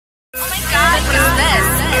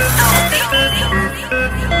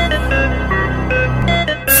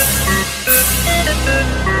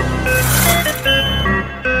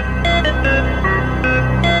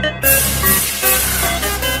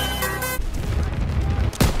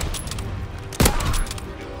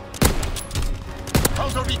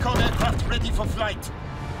How's recon aircraft ready for flight?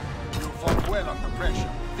 You fought well under pressure.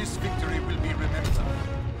 This victory will be remembered.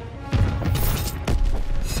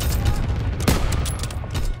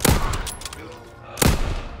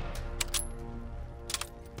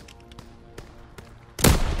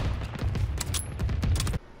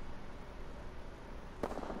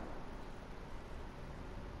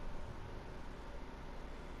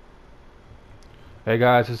 Hey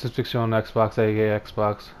guys, this is FIXYOUROWNXBOX, aka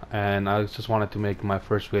Xbox, and I just wanted to make my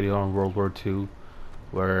first video on World War II,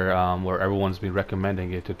 where everyone's been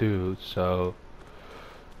recommending it to do. So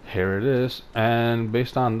here it is. And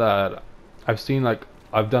based on that, I've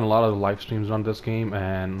done a lot of live streams on this game,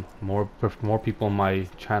 and more people on my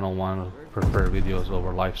channel want to prefer videos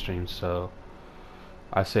over live streams. So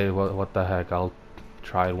I say, what the heck? I'll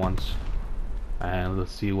try it once, and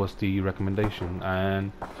let's see what's the recommendation.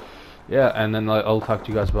 And yeah, and then I'll talk to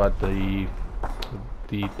you guys about the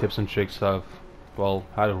tips and tricks of, well,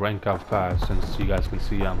 how to rank up fast, since you guys can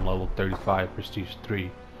see I'm level 35 prestige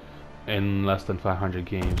 3 in less than 500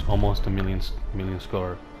 games, almost a million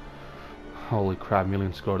score. Holy crap,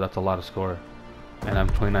 million score, that's a lot of score, and I'm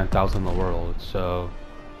 29,000 in the world. So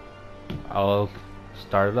I'll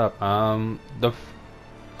start it up. The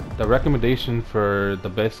recommendation for the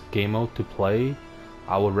best game mode to play,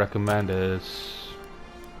 I would recommend is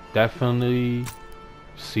definitely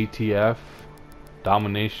CTF,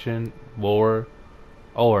 Domination, War,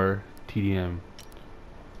 or TDM.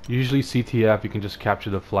 Usually CTF, you can just capture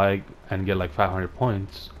the flag and get like 500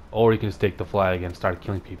 points, or you can just take the flag and start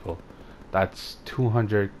killing people. That's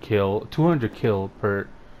 200 kill per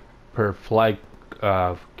flag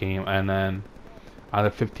game, and then out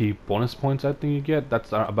of 50 bonus points I think you get,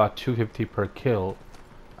 that's about 250 per kill,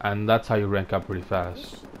 and that's how you rank up pretty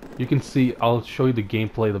fast. You can see, I'll show you the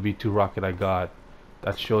gameplay, the W2 rocket I got.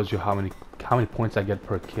 That shows you how many points I get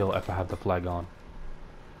per kill if I have the flag on.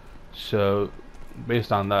 So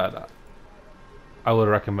based on that, I would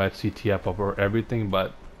recommend CTF over everything.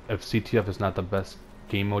 But if CTF is not the best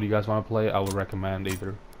game mode you guys want to play, I would recommend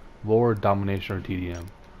either War, Domination, or TDM.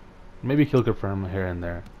 Maybe Kill Confirm here and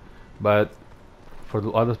there. But for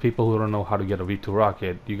the other people who don't know how to get a V2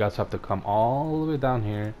 rocket, you guys have to come all the way down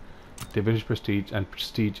here, Division Prestige, and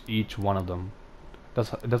prestige each one of them. It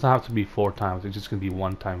doesn't have to be 4 times, it's just gonna be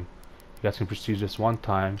 1 time. You guys can prestige this 1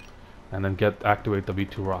 time and then activate the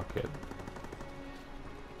V2 rocket.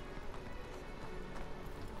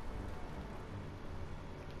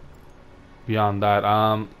 Beyond that,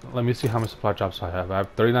 let me see how many supply drops I have. I have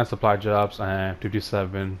 39 supply drops and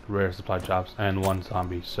 57 rare supply drops and 1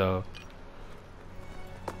 zombie. So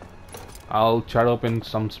I'll try to open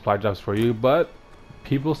some supply drops for you, but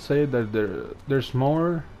people say that there's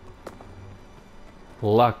more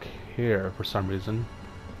luck here for some reason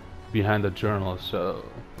behind the journal. So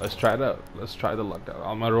let's try it out. Let's try the luck out.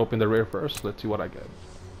 I'm gonna open the rare first. Let's see what I get.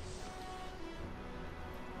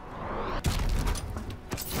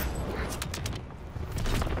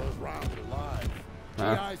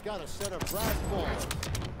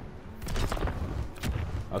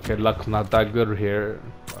 Okay, luck's not that good here.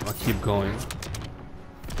 I'm gonna keep going.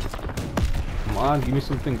 Come on, give me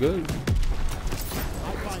something good.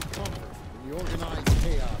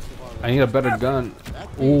 I need a better gun.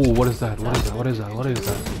 Ooh, what is that? What is that? What is that? What is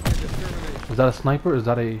that? Is that a sniper? Is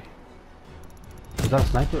that a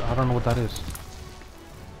sniper? I don't know what that is.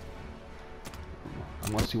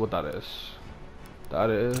 I'm gonna see what that is. That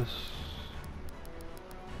is.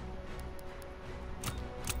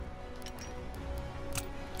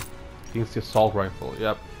 I think it's the assault rifle.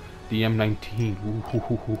 Yep, the M19.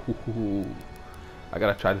 Ooh, I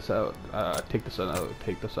gotta try this out. Take this out.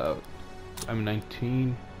 Take this out.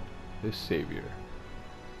 M19, this savior.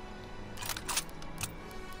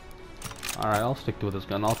 All right, I'll stick to this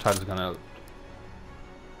gun. I'll try this gun out.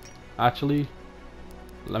 Actually,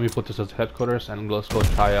 let me put this as headquarters, and let's go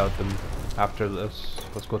try out them after this.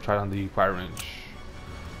 Let's go try it on the fire range.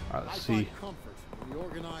 All right, let's see.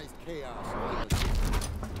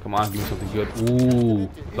 Come on, give me something good. Ooh,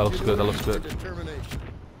 that looks good. That looks good.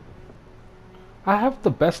 I have the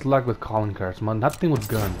best luck with calling cards, man. Nothing with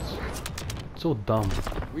guns. It's so dumb.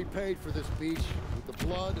 We paid for this beach with the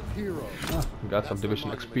blood of heroes. We got some division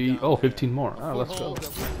XP. Oh, 15 more. Ah, let's go.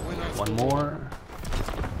 1 more.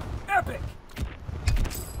 Epic.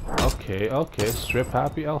 Okay. Strip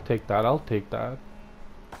happy. I'll take that. I'll take that.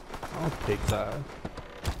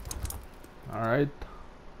 Alright.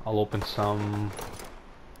 I'll open some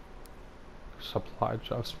supply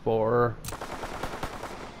jobs for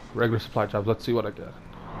regular supply jobs. Let's see what I get.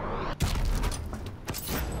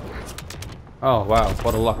 Oh wow,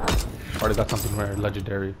 what a luck. Already got something rare,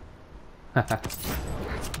 legendary.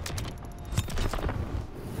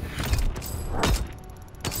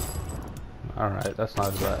 Alright, that's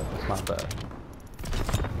not bad. That's not bad.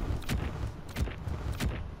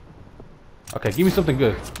 Okay, give me something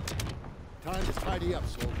good. Time to tidy up,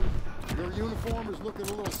 soldier. Your uniform is looking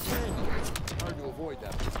a little sandy. Hard to avoid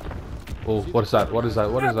that. Oh, what is that? What is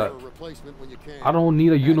that? What is that? Replacement when you can. I don't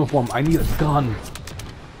need a uniform. I need a gun.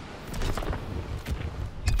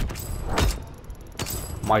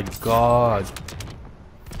 My God.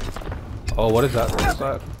 Oh, what is that? What is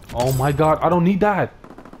that? Oh my God, I don't need that.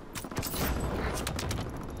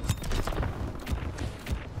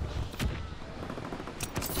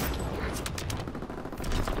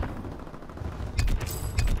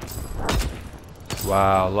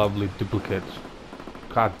 Wow, lovely duplicates.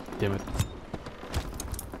 God damn it.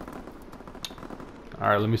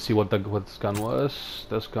 Alright, let me see what this gun was.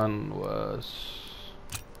 This gun was...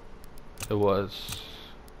 It was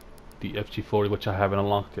the FG40, which I haven't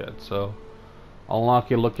unlocked yet. So, I'll unlock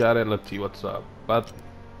it, look at it, let's see what's up. But,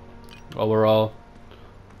 overall,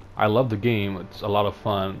 I love the game. It's a lot of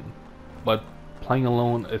fun. But, playing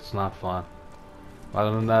alone, it's not fun.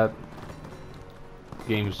 Other than that, the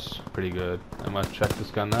game's pretty good. I'm gonna check this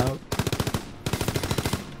gun out.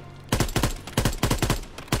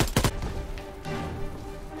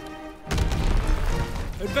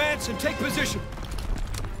 Advance and take position.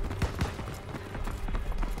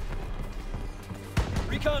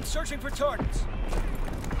 Recon searching for targets.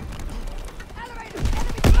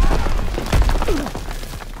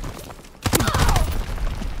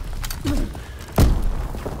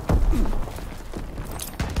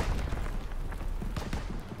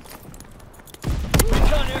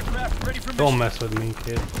 Recon aircraft ready for mission. Don't mess with me,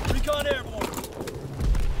 kid. Recon airborne.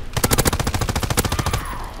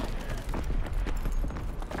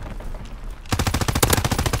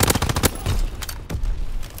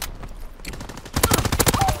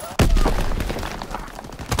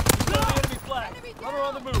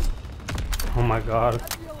 Oh my God.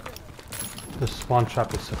 This spawn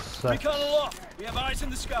trap is a success. Recon aloft. We have eyes in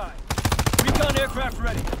the sky. Recon aircraft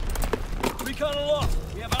ready. Recon aloft.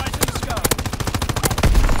 We have eyes in the sky.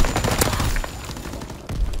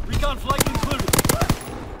 Recon flight concluded.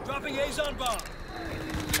 Dropping Azon bomb.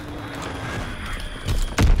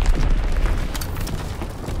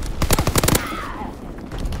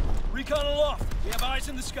 Recon aloft. We have eyes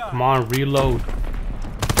in the sky. Come on, reload.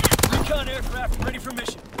 Recon aircraft ready for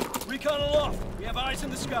mission. Recon aloft. We have eyes in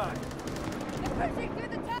the sky. They're pushing through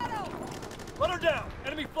the tunnel! Rudder down.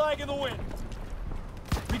 Enemy flag in the wind.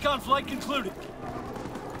 Recon flight concluded.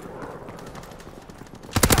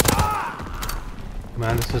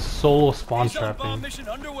 Man, this is solo spawn Azon bomb trapping. mission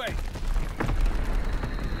underway.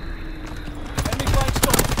 Enemy flag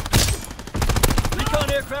stolen. Recon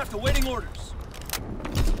aircraft awaiting orders.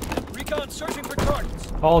 Recon searching for targets.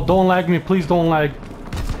 Oh, don't lag me. Please don't lag.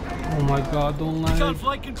 Oh my God, don't Recon lag.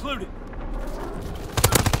 flight concluded.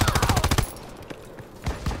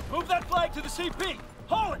 Move that flag to the CP.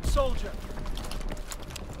 Haul it, soldier.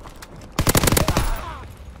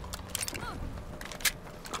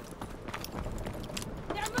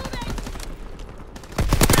 They're moving!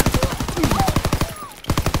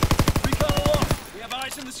 Recon aloft. We have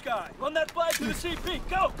eyes in the sky. Run that flag to the CP.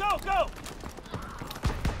 Go, go, go!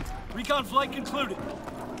 Recon flight concluded.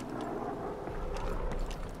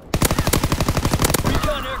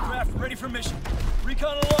 Recon aircraft ready for mission.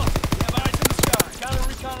 Recon aloft. We have eyes in the sky. Counter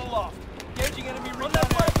recon aloft. Engaging enemy recon. Run that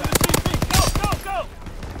flag to the CP. Go, go, go!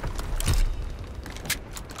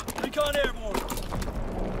 Recon airborne.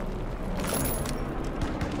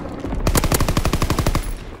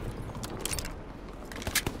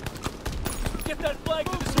 Get that flag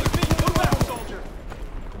to the CP. Move out, soldier.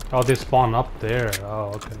 Oh, they spawn up there.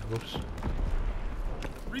 Oh, okay. Whoops.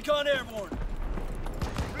 Recon airborne.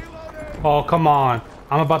 Oh, come on.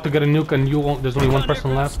 I'm about to get a nuke and you won't. There's only one Recon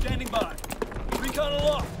person aircraft left. Standing by. Recon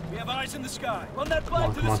aloft. We have eyes in the sky. Run that Come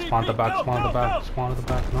on, flag to come the on. CP. Spawn at the back. Go, Spawn at the go, back. go. Spawn at the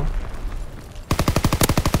back. No.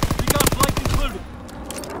 Recon flight concluded.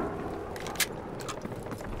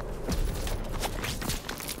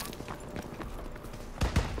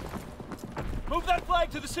 Move that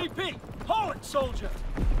flag to the CP. Haul it, soldier.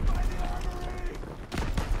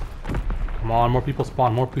 Come on, more people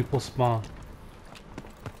spawn. More people spawn.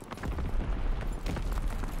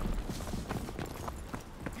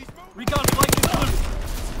 Recon flight concluded.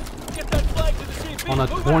 Get that flag to the CP. On a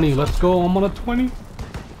Move 20. out, Let's go. I'm on a 20.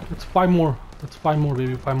 It's 5 more. Let's find more,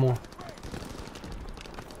 baby. Find more.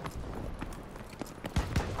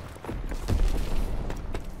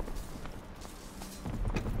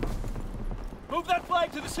 Move that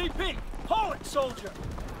flag to the CP! Haul it, soldier!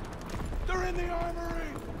 They're in the armory!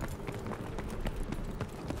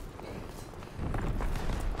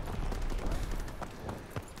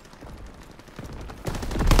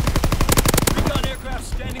 Recon aircraft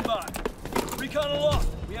standing by. Recon aloft.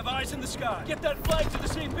 We have eyes in the sky. Get that flag to the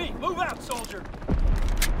CP. Move out, soldier.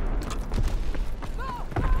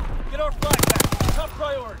 Get our flag back. Top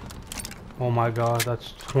priority. Oh my god,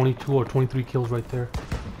 that's 22 or 23 kills right there.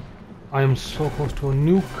 I am so close to a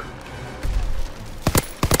nuke.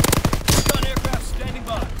 Recon aircraft standing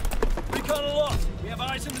by. Recon aloft. We have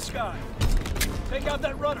eyes in the sky. Take out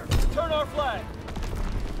that runner. Turn our flag.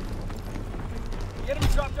 The enemy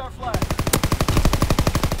dropped our flag.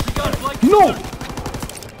 Recon flag. No!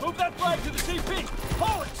 Move that flag to the CP.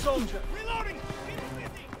 Haul it, soldier. Reloading!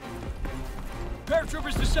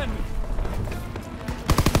 Paratroopers descending.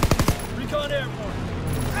 Recon airborne.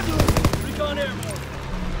 Recon airborne.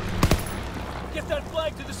 Get that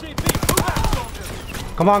flag to the CP. Move out,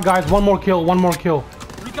 soldier. Come on, guys. One more kill. One more kill.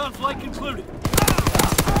 Recon flight concluded.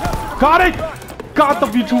 Got it! Got the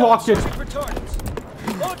V2 rocket. Searching for targets.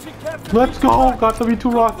 Launching capture. Let's go. Got the V2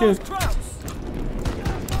 Those rocket. trouts.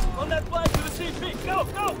 On that flag to the CP. Go,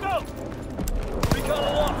 go, go. Recon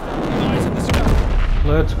aloft. Eyes in the sky.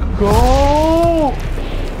 Let's go!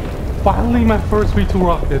 Finally, my first V2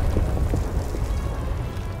 rocket.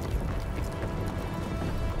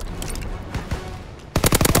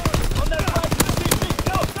 On that flag to the CP.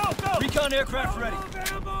 Go, go, go. Recon aircraft ready.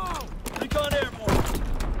 Recon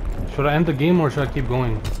airborne. Should I end the game or should I keep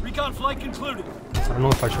going? Recon flight concluded. I don't know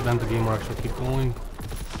if I should end the game or I should keep going.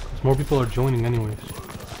 Because more people are joining anyways.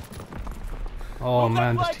 Oh Move that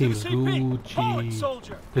man, this flag to team the is CP. Haul it, Gucci.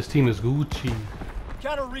 soldier. This team is Gucci.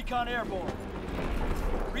 Counter recon airborne.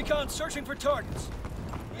 Recon searching for targets.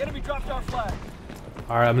 The enemy dropped our flag.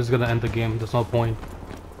 Alright, I'm just gonna end the game. There's no point.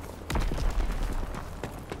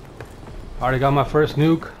 Already got my first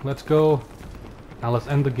nuke. Let's go. Now let's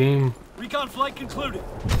end the game. Recon flight concluded.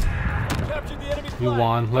 Captured the enemy We flag.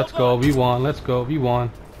 won. Let's Well go. We won. Let's go. We won.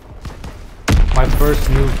 My first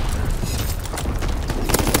nuke.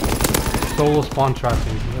 Solo spawn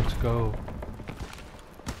trapping. Let's go.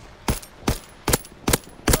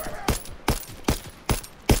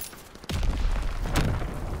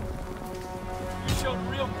 You showed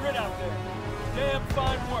real grit out there. Damn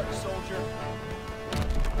fine work, soldier.